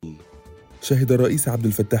شهد الرئيس عبد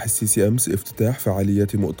الفتاح السيسي أمس افتتاح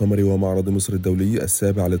فعاليات مؤتمر ومعرض مصر الدولي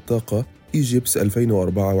السابع للطاقة إيجيبس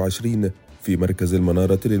 2024 في مركز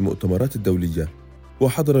المنارة للمؤتمرات الدولية.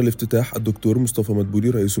 وحضر الافتتاح الدكتور مصطفى مدبولي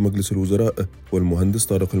رئيس مجلس الوزراء، والمهندس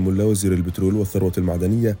طارق الملا وزير البترول والثروة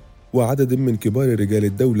المعدنية، وعدد من كبار رجال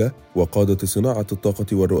الدولة وقادة صناعة الطاقة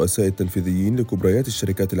والرؤساء التنفيذيين لكبريات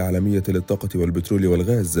الشركات العالمية للطاقة والبترول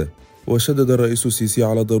والغاز. وشدد الرئيس السيسي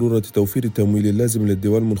على ضرورة توفير التمويل اللازم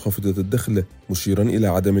للدول منخفضة الدخل، مشيرا إلى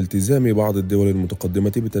عدم التزام بعض الدول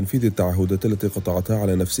المتقدمة بتنفيذ التعهدات التي قطعتها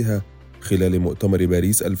على نفسها خلال مؤتمر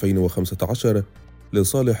باريس 2015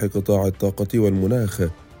 لصالح قطاع الطاقة والمناخ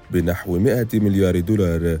بنحو 100 مليار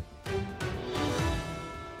دولار.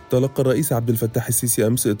 تلقى الرئيس عبد الفتاح السيسي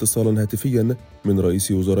أمس اتصالاً هاتفياً من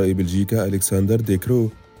رئيس وزراء بلجيكا ألكسندر دي كرو،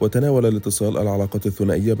 وتناول الاتصال العلاقات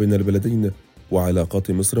الثنائية بين البلدين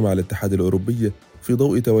وعلاقات مصر مع الاتحاد الأوروبي في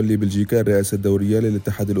ضوء تولي بلجيكا الرئاسة الدورية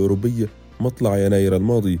للاتحاد الأوروبي مطلع يناير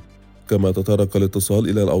الماضي. كما تطرق الاتصال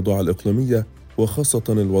إلى الأوضاع الإقليمية وخاصة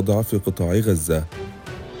الوضع في قطاع غزة.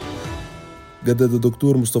 جدد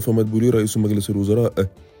الدكتور مصطفى مدبولي رئيس مجلس الوزراء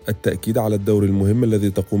التأكيد على الدور المهم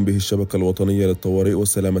الذي تقوم به الشبكة الوطنية للطوارئ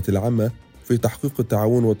والسلامة العامة في تحقيق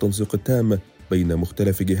التعاون والتنسيق التام بين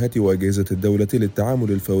مختلف جهات وأجهزة الدولة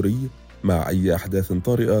للتعامل الفوري مع أي أحداث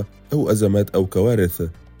طارئة أو أزمات أو كوارث.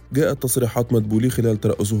 جاءت تصريحات مدبولي خلال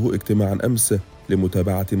ترأسه اجتماعا أمس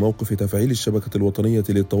لمتابعة موقف تفعيل الشبكة الوطنية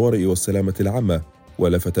للطوارئ والسلامة العامة،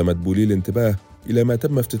 ولفت مدبولي الانتباه إلى ما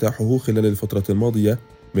تم افتتاحه خلال الفترة الماضية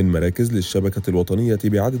من مراكز للشبكة الوطنية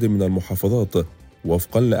بعدد من المحافظات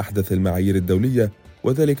وفقاً لأحدث المعايير الدولية،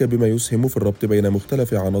 وذلك بما يسهم في الربط بين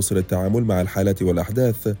مختلف عناصر التعامل مع الحالات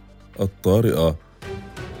والأحداث الطارئة.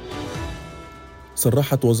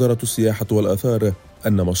 صرحت وزارة السياحة والآثار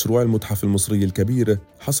أن مشروع المتحف المصري الكبير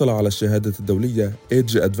حصل على الشهادة الدولية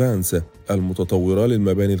إيدج أدفانس المتطورة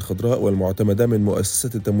للمباني الخضراء والمعتمدة من مؤسسة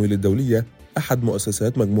التمويل الدولية، أحد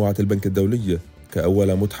مؤسسات مجموعة البنك الدولي،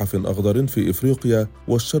 كأول متحف أخضر في إفريقيا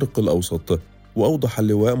والشرق الأوسط. وأوضح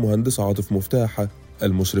اللواء مهندس عاطف مفتاح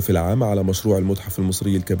المشرف العام على مشروع المتحف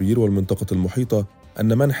المصري الكبير والمنطقة المحيطة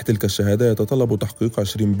أن منح تلك الشهادة يتطلب تحقيق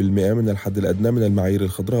 20% من الحد الأدنى من المعايير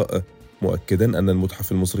الخضراء، مؤكداً أن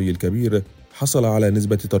المتحف المصري الكبير حصل على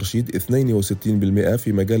نسبة ترشيد 62%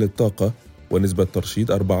 في مجال الطاقة ونسبة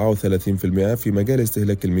ترشيد 34% في مجال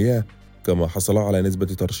استهلاك المياه، كما حصل على نسبة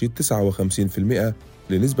ترشيد 59%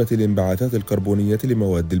 لنسبة الانبعاثات الكربونية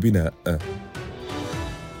لمواد البناء.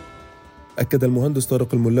 أكد المهندس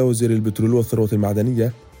طارق الملا وزير البترول والثروة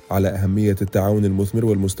المعدنية على أهمية التعاون المثمر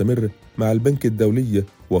والمستمر مع البنك الدولي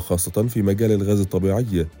وخاصة في مجال الغاز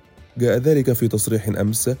الطبيعي. جاء ذلك في تصريح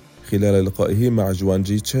أمس خلال لقائه مع جوان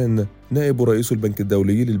جي تشين نائب رئيس البنك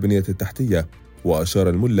الدولي للبنية التحتية. وأشار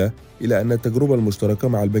الملا إلى أن التجربة المشتركة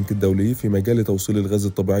مع البنك الدولي في مجال توصيل الغاز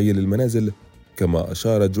الطبيعي للمنازل، كما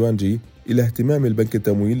أشار جوانجي إلى اهتمام البنك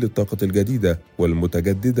التمويل للطاقة الجديدة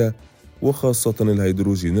والمتجددة وخاصة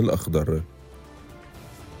الهيدروجين الأخضر.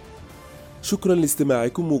 شكرا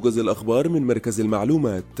لاستماعكم موجز الأخبار من مركز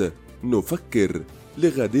المعلومات. نفكر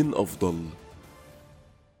لغد أفضل.